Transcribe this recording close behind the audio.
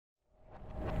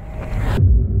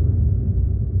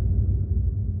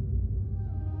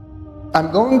I'm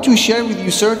going to share with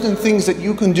you certain things that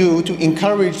you can do to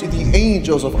encourage the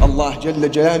angels of Allah Jalla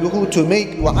Jalaluhu to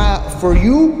make dua for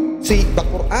you. See, the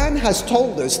Quran has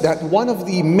told us that one of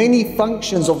the many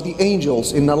functions of the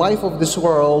angels in the life of this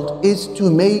world is to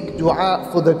make dua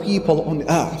for the people on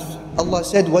earth. Allah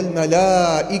said,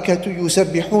 وَالْمَلَائِكَةُ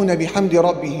يُسَبِّحُونَ بِحَمْدِ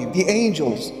رَبِّهِمْ. The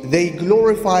angels, they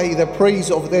glorify the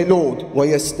praise of their Lord.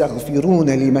 وَيَسْتَغْفِرُونَ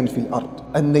لِمَنْ فِي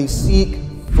الْأَرْضِ. And they seek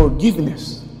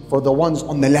forgiveness for the ones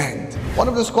on the land. One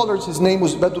of the scholars, his name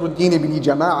was Badruddin ibn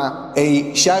Jama'ah,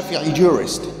 a Shafi'i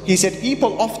jurist. He said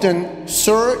people often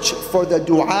search for the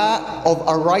dua of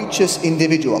a righteous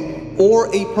individual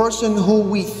or a person who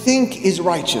we think is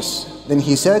righteous. Then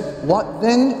he said, what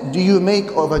then do you make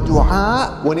of a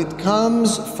dua when it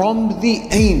comes from the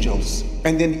angels?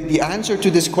 And then the answer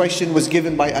to this question was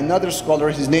given by another scholar.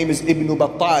 His name is Ibn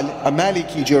Battal, a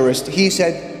Maliki jurist. He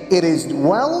said, it is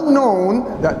well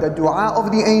known that the dua of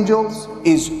the angels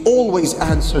is always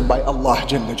answered by Allah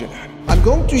Jalla Jalaluhu. I'm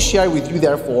going to share with you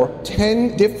therefore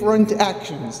 10 different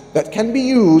actions that can be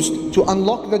used to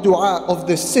unlock the dua of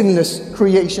the sinless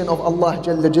creation of Allah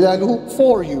Jalla Jalaluhu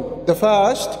for you. The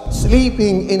first,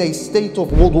 sleeping in a state of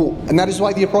wudu. And that is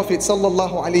why the Prophet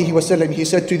Sallallahu Alaihi Wasallam, he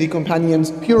said to the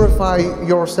companions, purify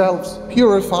yourselves,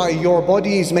 purify your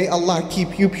bodies, may Allah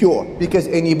keep you pure. Because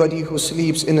anybody who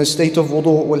sleeps in a state of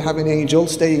wudu will have an angel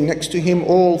staying next to him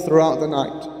all throughout the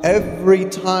night. Every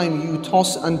time you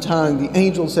toss and turn, the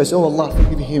angel says, oh Allah,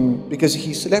 forgive him because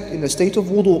he slept in a state of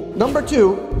wudu. Number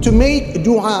two, to make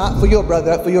dua for your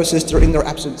brother, for your sister in their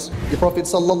absence. The Prophet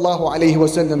Sallallahu Alaihi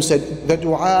Wasallam said, the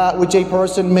dua which a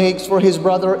person makes for his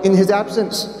brother in his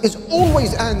absence is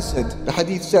always answered. The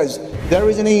hadith says, there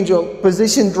is an angel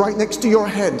positioned right next to your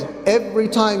head. Every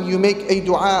time you make a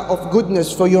dua of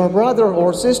goodness for your brother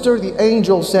or sister, the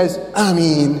angel says,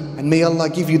 Ameen, and may Allah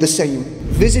give you the same.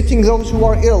 Visiting those who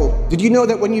are ill. Did you know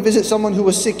that when you visit someone who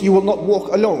is sick, you will not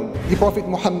walk alone? The Prophet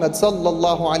Muhammad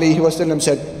Sallallahu Alaihi Wasallam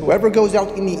said, whoever goes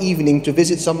out in the evening to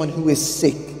visit someone who is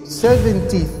sick,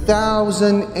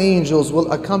 70,000 angels will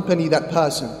accompany that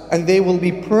person and they will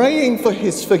be praying for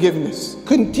his forgiveness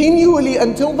continually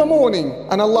until the morning,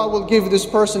 and Allah will give this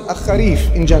person a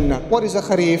kharif in Jannah. What is a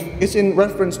kharif? It's in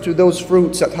reference to those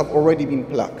fruits that have already been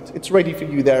plucked. It's ready for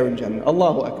you there in Jannah.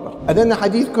 Allahu Akbar. And then the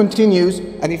hadith continues,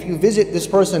 and if you visit this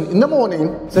person in the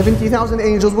morning, 70,000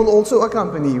 angels will also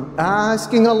accompany you,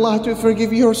 asking Allah to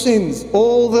forgive your sins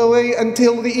all the way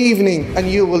until the evening, and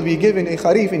you will be given a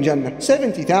kharif in Jannah.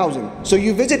 70,000. So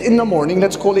you visit in the morning,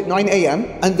 let's call it 9 a.m.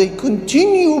 and they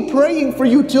continue praying for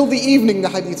you till the evening, the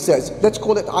hadith says. Let's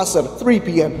call it Asr, 3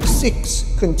 p.m.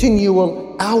 6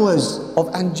 continual hours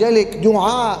of angelic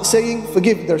dua saying,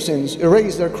 forgive their sins,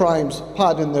 erase their crimes,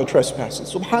 pardon their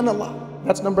trespasses. Subhanallah.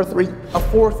 That's number 3. A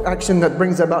fourth action that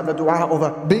brings about the dua of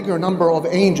a bigger number of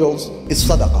angels is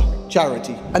sadaqah,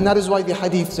 charity. And that is why the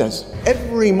hadith says,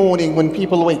 every morning when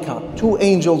people wake up, 2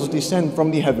 angels descend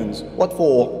from the heavens. What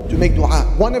for? To make dua.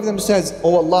 One of them says,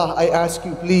 oh Allah, I ask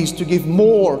you please to give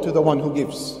more to the one who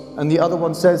gives. And the other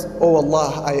one says, oh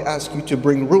Allah, I ask you to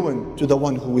bring ruin to the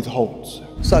one who withholds.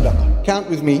 Sadaqah. Count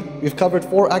with me. We've covered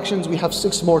 4 actions. We have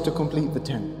 6 more to complete the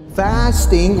 10.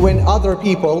 Fasting when other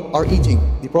people are eating.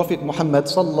 The Prophet Muhammad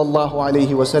Sallallahu Alaihi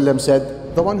Wasallam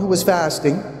said, the one who is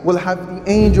fasting will have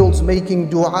the angels making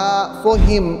dua for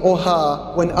him or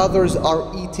her when others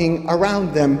are eating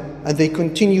around them, and they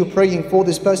continue praying for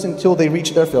this person till they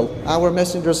reach their fill. Our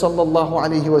Messenger Sallallahu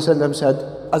Alaihi Wasallam said,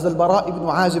 as Al-Bara ibn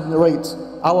Azib narrates,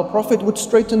 our Prophet would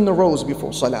straighten the rows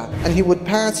before Salah, and he would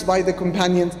pass by the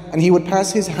companions and he would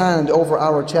pass his hand over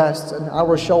our chests and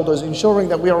our shoulders, ensuring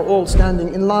that we are all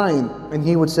standing in line. And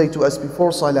he would say to us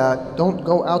before Salah, don't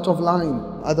go out of line,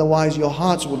 otherwise your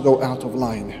hearts will go out of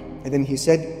line. And then he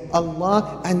said,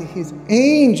 Allah and His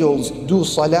angels do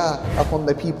Salah upon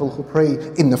the people who pray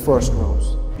in the first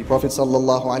rows. The Prophet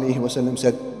Sallallahu Alaihi Wasallam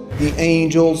said, the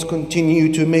angels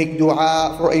continue to make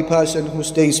dua for a person who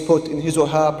stays put in his or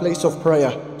her place of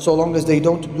prayer, so long as they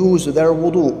don't lose their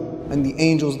wudu. And the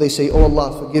angels, they say, oh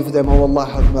Allah, forgive them, oh Allah,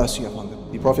 have mercy upon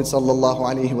them. The Prophet Sallallahu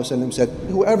Alaihi Wasallam said,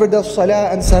 whoever does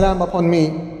salah and salam upon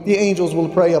me, the angels will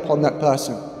pray upon that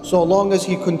person. So long as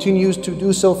he continues to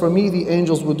do so for me, the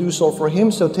angels will do so for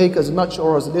him. So take as much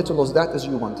or as little as that as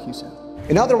you want, he said.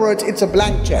 In other words, it's a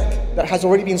blank check that has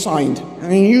already been signed.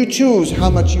 And you choose how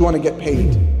much you want to get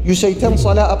paid. You say 10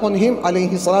 salah upon him,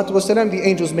 alayhi salatu wasalam, the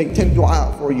angels make 10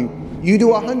 dua for you. You do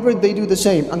 100, they do the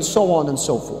same, and so on and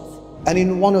so forth. And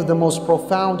in one of the most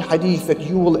profound hadith that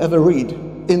you will ever read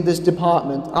in this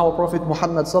department, our Prophet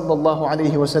Muhammad Sallallahu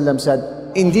Alaihi Wasallam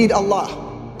said, indeed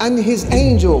Allah and His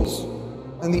angels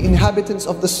and the inhabitants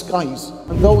of the skies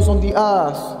and those on the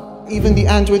earth, even the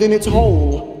ant within its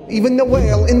hole, even the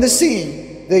whale in the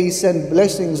sea, they send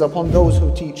blessings upon those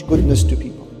who teach goodness to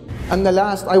people. And the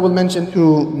last I will mention,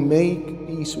 to make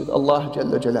peace with Allah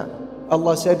Jalla Jalaluhu.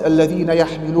 Allah said, الَّذِينَ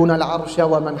يَحْمِلُونَ الْعَرْشَ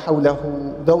وَمَنْ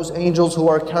حَوْلَهُ. Those angels who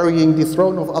are carrying the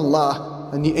throne of Allah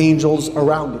and the angels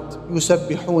around it.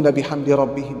 يُسَبِّحُونَ بِحَمْدِ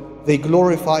رَبِّهِمْ. They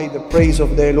glorify the praise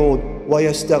of their Lord.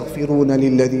 وَيَسْتَغْفِرُونَ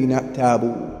لِلَّذِينَ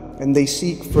تَابُوا. And they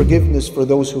seek forgiveness for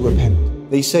those who repent.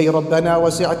 They say, رَبَّنَا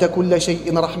وَسِعْتَ كُلَّ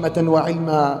شَيْءٍ رَحْمَةً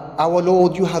وَعِلْمًا. Our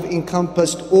Lord, you have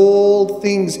encompassed all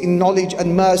things in knowledge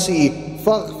and mercy.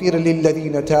 فَاغْفِرْ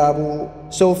لِلَّذِينَ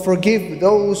تَابُوا. So forgive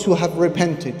those who have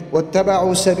repented.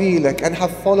 وَاتَّبَعُوا سَبِيلَكَ. And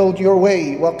have followed your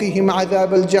way. وَقِهِمْ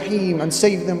عَذَابَ الْجَحِيمِ. And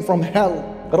save them from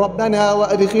hell. رَبَّنَا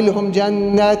وَأَدْخِلْهُمْ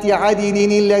جَنَّاتِ عَدْنٍ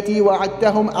الَّتِي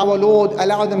وَعَدتَّهُمْ. Our Lord,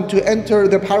 allow them to enter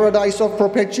the paradise of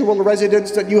perpetual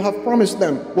residence that you have promised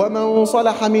them. وَمَنْ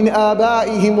صَلَحَ مِنْ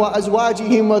آبَائِهِمْ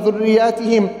وَأَزْوَاجِهِمْ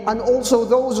وَذُرِّيَّاتِهِمْ. And also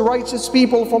those righteous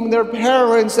people from their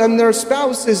parents and their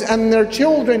spouses and their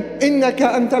children. إِنَّكَ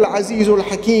أَنْتَ الْعَزِيزُ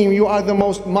الْحَكِيمُ. You are the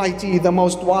most mighty, the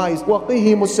most wise.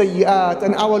 وَقِهِمُ السَّيِّئَاتِ.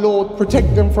 And our Lord,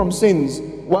 protect them from sins.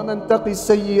 وَمَنْ تَقِ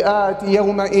السَّيِّئَاتِ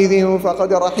يَوْمَئِذٍ فَقَدْ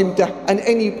رَحِمْتَهُ. And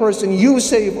any person you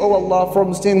save, O Allah,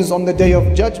 from sins on the day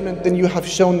of judgment, then you have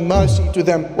shown mercy to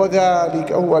them. وَذَلِكَ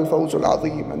هُوَ الْفَوْزُ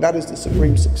الْعَظِيمُ. And that is the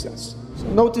supreme success. So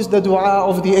notice the dua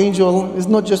of the angel is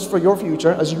not just for your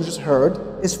future, as you just heard.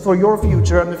 It's for your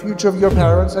future and the future of your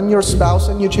parents and your spouse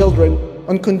and your children,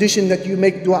 on condition that you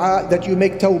make dua, that you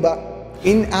make tawbah.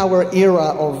 In our era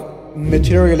of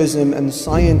materialism and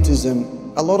scientism,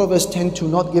 a lot of us tend to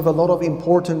not give a lot of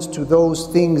importance to those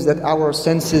things that our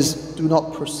senses do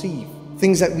not perceive.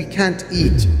 Things that we can't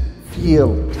eat,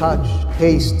 feel, touch,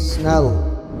 taste, smell.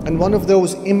 And one of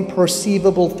those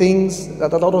imperceivable things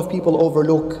that a lot of people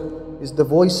overlook is the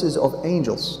voices of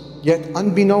angels. Yet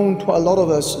unbeknown to a lot of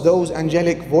us, those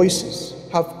angelic voices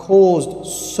have caused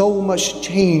so much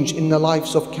change in the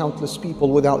lives of countless people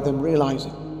without them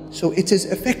realizing. So it is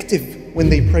effective when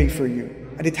they pray for you.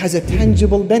 And it has a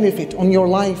tangible benefit on your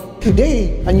life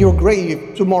today and your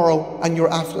grave tomorrow and your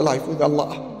afterlife with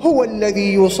Allah. هُوَ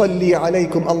الَّذِي يُصَلِّي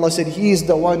عَلَيْكُمْ. Allah said, He is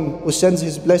the one who sends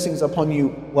His blessings upon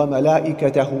you.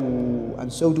 وَمَلَائِكَتَهُ.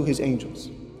 And so do His angels.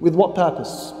 With what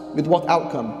purpose? With what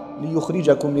outcome?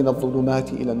 لِيُخْرِجَكُم مِّنَ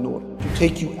الظُّلُمَاتِ إِلَى النُّورِ. To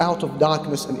take you out of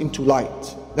darkness and into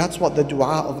light. That's what the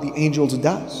dua of the angels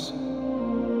does.